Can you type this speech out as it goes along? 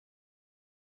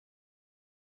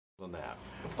on that.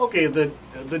 Okay, the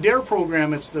D.A.R.E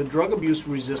program, it's the Drug Abuse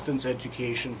Resistance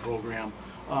Education Program.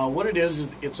 What it is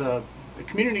it's a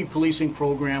community policing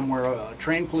program where a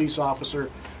trained police officer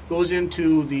goes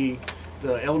into the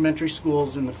elementary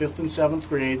schools in the 5th and 7th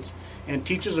grades and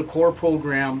teaches a core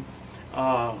program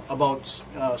about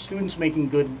students making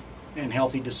good and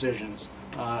healthy decisions.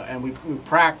 And we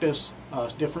practice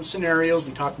different scenarios.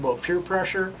 We talk about peer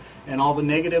pressure and all the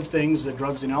negative things that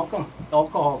drugs and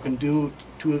alcohol can do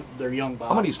to their young body.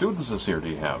 How many students this year do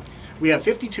you have? We have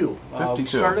 52. 52. We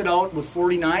started out with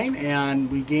 49,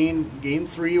 and we gained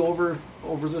 3 over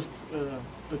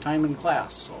the time in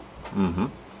class. So. Mm-hmm.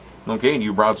 Okay, and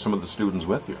you brought some of the students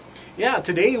with you. Yeah,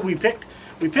 today we picked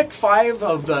 5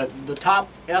 of the top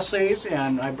essays,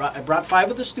 and I brought 5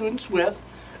 of the students with.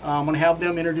 I'm going to have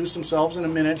them introduce themselves in a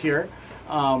minute here.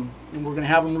 And we're going to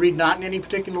have them read not in any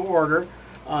particular order.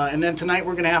 And then tonight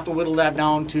we're going to have to whittle that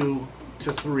down to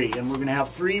 3. And we're going to have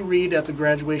 3 read at the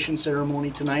graduation ceremony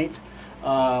tonight.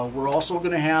 We're also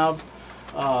going to have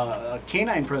a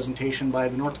canine presentation by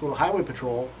the North Dakota Highway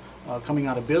Patrol coming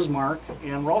out of Bismarck.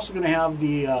 And we're also going to have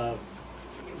the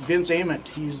Vince Ament.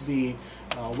 He's the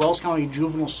Wells County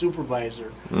Juvenile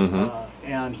Supervisor.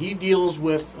 And he deals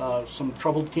with some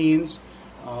troubled teens.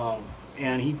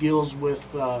 And he deals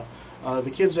with the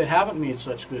kids that haven't made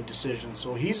such good decisions.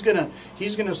 So he's gonna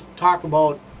talk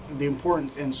about the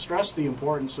importance and stress the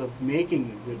importance of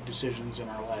making good decisions in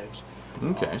our lives.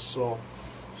 Okay. So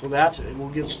that's it. We'll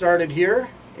get started here,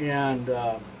 and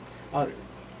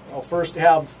I'll first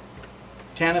have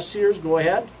Tanis Sears go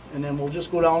ahead, and then we'll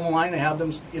just go down the line and have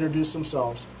them introduce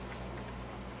themselves.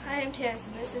 Hi, I'm Tanis,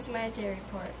 and this is my D.A.R.E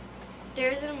report.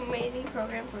 D.A.R.E is an amazing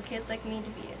program for kids like me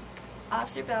to be in.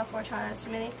 Officer Balfour taught us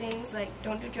many things like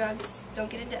don't do drugs, don't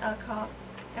get into alcohol,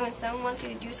 and when someone wants you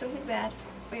to do something bad,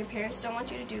 or your parents don't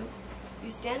want you to do, you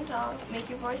stand tall, make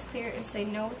your voice clear, and say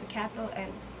no with a capital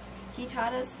N. He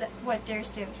taught us what D.A.R.E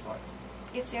stands for.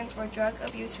 It stands for Drug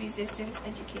Abuse Resistance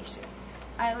Education.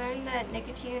 I learned that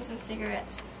nicotine is in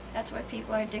cigarettes. That's why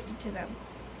people are addicted to them.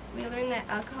 We learned that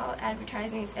alcohol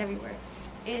advertising is everywhere.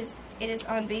 It is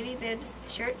on baby bibs,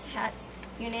 shirts, hats,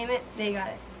 you name it, they got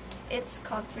it. It's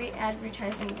called free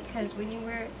advertising because when you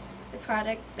wear the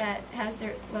product that has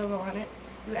their logo on it,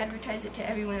 you advertise it to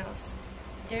everyone else.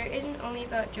 D.A.R.E isn't only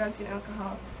about drugs and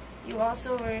alcohol. You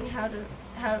also learn how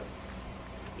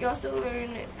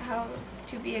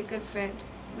to be a good friend.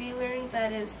 We learned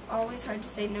that it is always hard to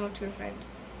say no to a friend.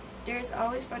 D.A.R.E is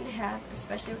always fun to have,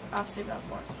 especially with Officer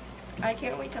Balfour. I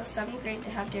can't wait till 7th grade to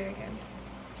have D.A.R.E again.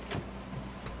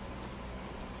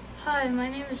 Hi, my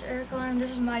name is Eric Miller, and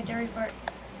this is my D.A.R.E report.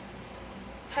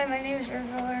 Hi, my name is Eric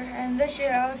Miller, and this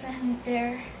year I was in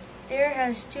D.A.R.E. D.A.R.E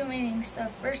has 2 meanings. The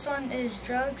first one is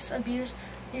Drugs Abuse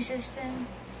Resistance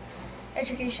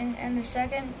Education, and the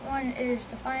second one is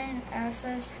Define,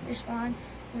 Assess, Respond,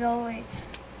 Evaluate.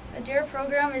 The D.A.R.E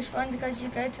program is fun because you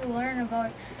get to learn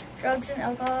about drugs and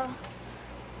alcohol.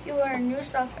 You learn new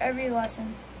stuff every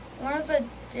lesson. One of the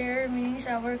D.A.R.E meanings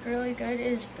that work really good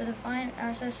is the Define,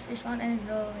 Assess, Respond, and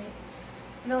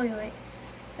Evaluate.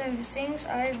 The things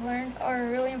I've learned are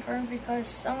really important because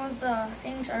some of the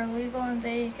things are illegal and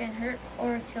they can hurt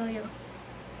or kill you.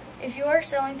 If you are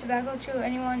selling tobacco to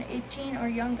anyone 18 or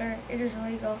younger, it is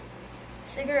illegal.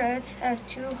 Cigarettes have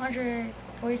 200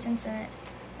 poisons in it.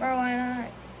 Marijuana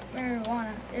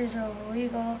is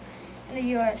illegal in the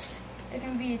U.S. It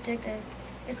can be addictive.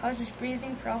 It causes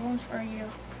breathing problems for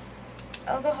you.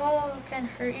 Alcohol can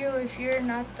hurt you if you're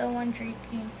not the one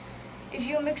drinking. If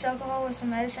you mix alcohol with some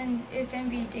medicine, it can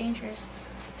be dangerous.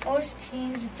 Most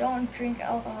teens don't drink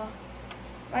alcohol.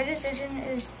 My decision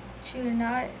is to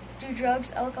not do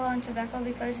drugs, alcohol, and tobacco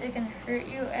because it can hurt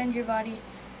you and your body.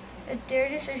 The D.A.R.E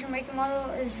decision-making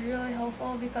model is really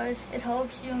helpful because it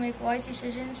helps you make wise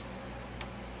decisions.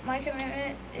 My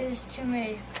commitment is to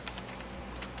make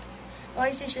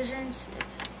wise decisions,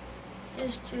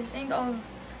 is to think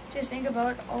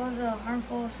about all the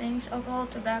harmful things alcohol,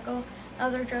 tobacco,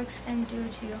 other drugs can do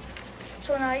to you.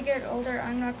 So when I get older,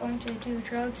 I'm not going to do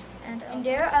drugs and alcohol. In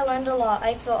D.A.R.E, I learned a lot.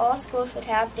 I feel all schools should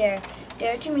have D.A.R.E.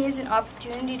 D.A.R.E to me is an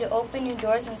opportunity to open new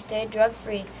doors and stay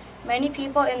drug-free. Many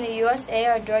people in the USA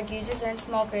are drug users and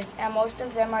smokers, and most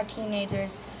of them are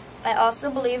teenagers. I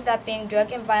also believe that being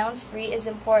drug and violence-free is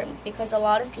important because a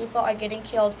lot of people are getting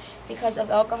killed because of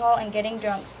alcohol and getting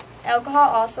drunk. Alcohol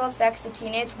also affects the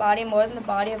teenage body more than the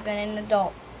body of an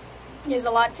adult. There's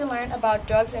a lot to learn about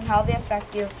drugs and how they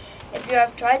affect you. If you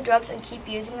have tried drugs and keep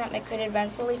using them, it could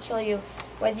eventually kill you.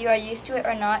 Whether you are used to it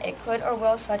or not, it could or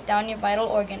will shut down your vital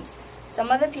organs.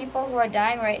 Some of the people who are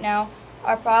dying right now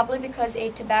are probably because a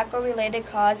tobacco-related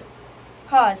cause.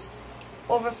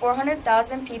 Over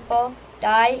 400,000 people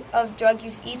die of drug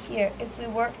use each year. If we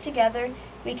work together,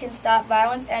 we can stop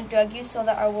violence and drug use so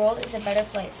that our world is a better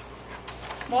place.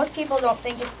 Most people don't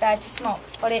think it's bad to smoke,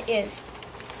 but it is,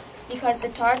 because the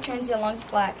tar turns your lungs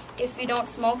black. If you don't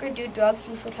smoke or do drugs,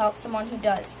 you should help someone who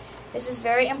does. This is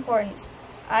very important.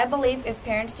 I believe if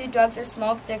parents do drugs or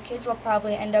smoke, their kids will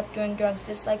probably end up doing drugs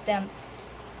just like them.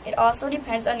 It also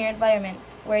depends on your environment,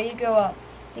 where you grow up,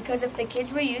 because if the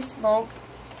kids where you smoke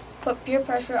put peer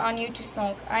pressure on you to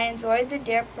smoke. I enjoyed the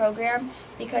D.A.R.E program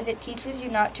because it teaches you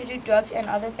not to do drugs and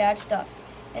other bad stuff.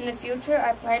 In the future,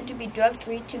 I plan to be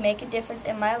drug-free to make a difference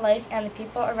in my life and the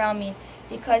people around me,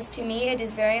 because to me it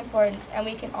is very important, and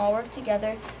we can all work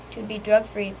together to be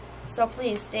drug-free. So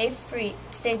please,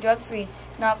 stay drug-free,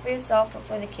 not for yourself, but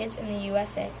for the kids in the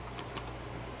USA.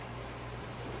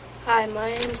 Hi,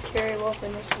 my name is Carrie Wolf,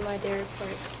 and this is my D.A.R.E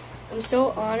report. I'm so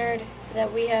honored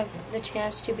that we have the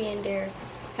chance to be in D.A.R.E.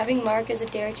 Having Mark as a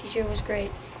D.A.R.E teacher was great.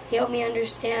 He helped me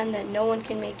understand that no one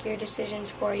can make your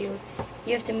decisions for you.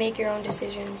 You have to make your own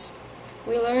decisions.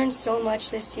 We learned so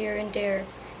much this year in D.A.R.E.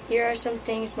 Here are some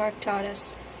things Mark taught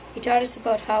us. He taught us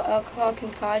about how alcohol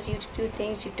can cause you to do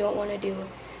things you don't want to do.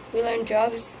 We learned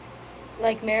drugs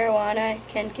like marijuana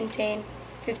can contain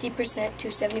 50% to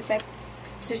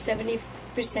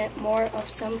 70% more of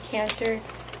some cancer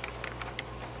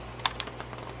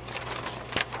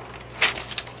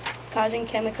causing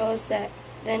chemicals than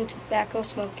tobacco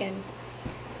smoke can.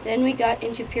 Then we got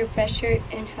into peer pressure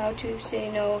and how to say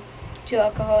no to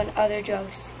alcohol and other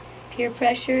drugs. Peer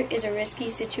pressure is a risky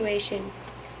situation.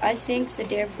 I think the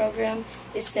D.A.R.E program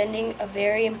is sending a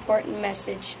very important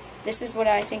message. This is what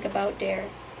I think about D.A.R.E.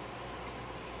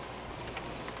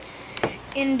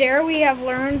 In D.A.R.E, we have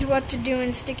learned what to do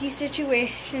in sticky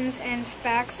situations and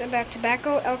facts about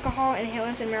tobacco, alcohol,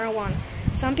 inhalants, and marijuana.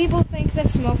 Some people think that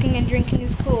smoking and drinking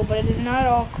is cool, but it is not at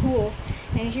all cool,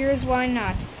 and here's why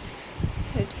not.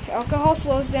 Alcohol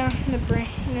slows down the brain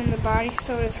and the body,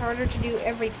 so it is harder to do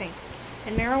everything.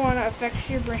 And marijuana affects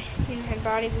your brain and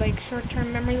body like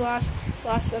short-term memory loss,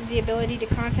 loss of the ability to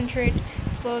concentrate,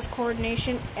 slows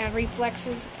coordination and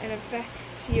reflexes, and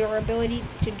affects your ability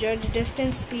to judge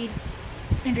distance, speed,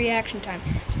 and reaction time.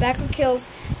 Tobacco kills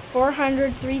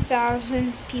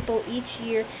 403,000 people each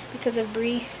year because of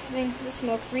breathing the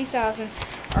smoke. 3,000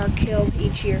 are killed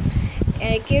each year.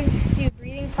 And it gives you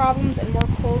breathing problems and more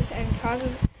colds and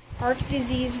causes heart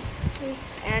disease.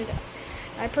 And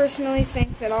I personally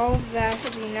think that all of that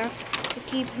is enough to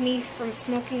keep me from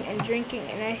smoking and drinking,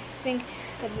 and I think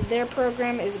that the D.A.R.E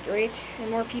program is great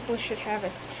and more people should have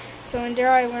it. So in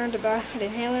D.A.R.E I learned about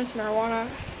inhalants, marijuana,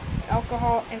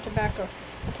 alcohol, and tobacco.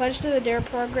 I pledge to the D.A.R.E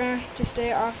program to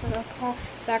stay off of alcohol,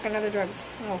 tobacco, and other drugs.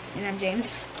 Oh, and I'm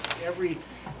James.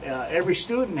 Every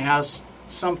student has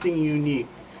something unique.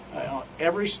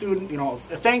 Every student,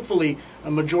 thankfully,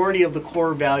 a majority of the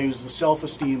core values, the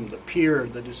self-esteem, the peer,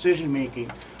 the decision-making,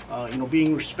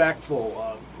 being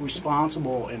respectful,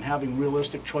 responsible, and having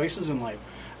realistic choices in life,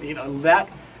 that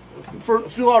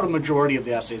throughout a majority of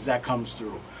the essays, that comes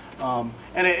through. And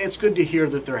it's good to hear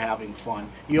that they're having fun.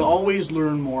 You always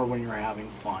learn more when you're having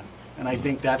fun, and I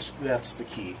think that's the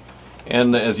key.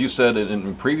 And as you said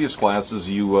in previous classes,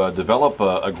 you develop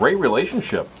a great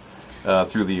relationship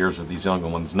through the years with these younger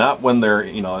ones. Not when they're,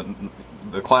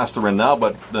 the class they're in now,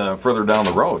 but further down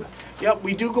the road. Yep,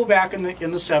 we do go back in the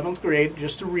 7th grade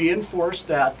just to reinforce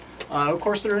that. Of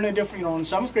course, they're in a different, in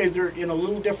 7th grade, they're in a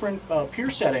little different peer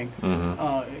setting.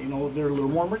 Mm-hmm. They're a little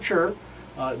more mature.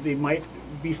 They might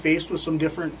be faced with some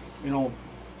different,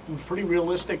 pretty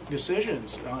realistic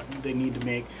decisions they need to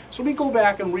make. So we go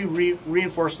back and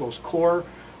reinforce those core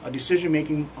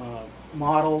decision-making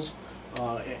models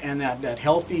and that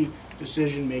healthy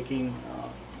decision-making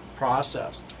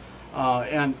process.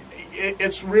 And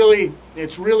it's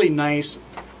really nice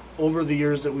over the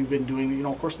years that we've been doing.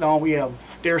 Of course, now we have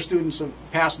D.A.R.E students,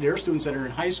 past D.A.R.E students that are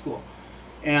in high school,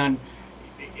 and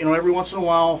every once in a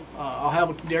while, I'll have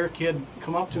a D.A.R.E kid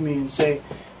come up to me and say,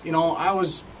 I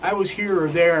was here or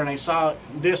there and I saw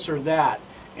this or that,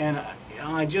 and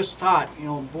I just thought,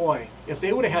 boy, if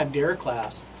they would have had D.A.R.E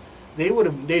class,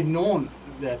 they'd known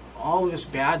that all these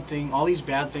bad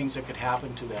things that could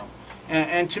happen to them,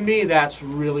 and to me, that's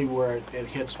really where it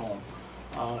hits home.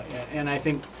 And I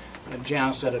think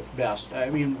Jana said it best.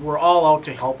 I mean, we're all out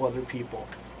to help other people,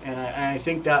 and I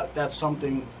think that's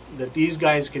something that these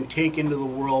guys can take into the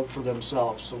world for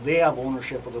themselves, so they have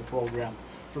ownership of the program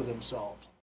for themselves.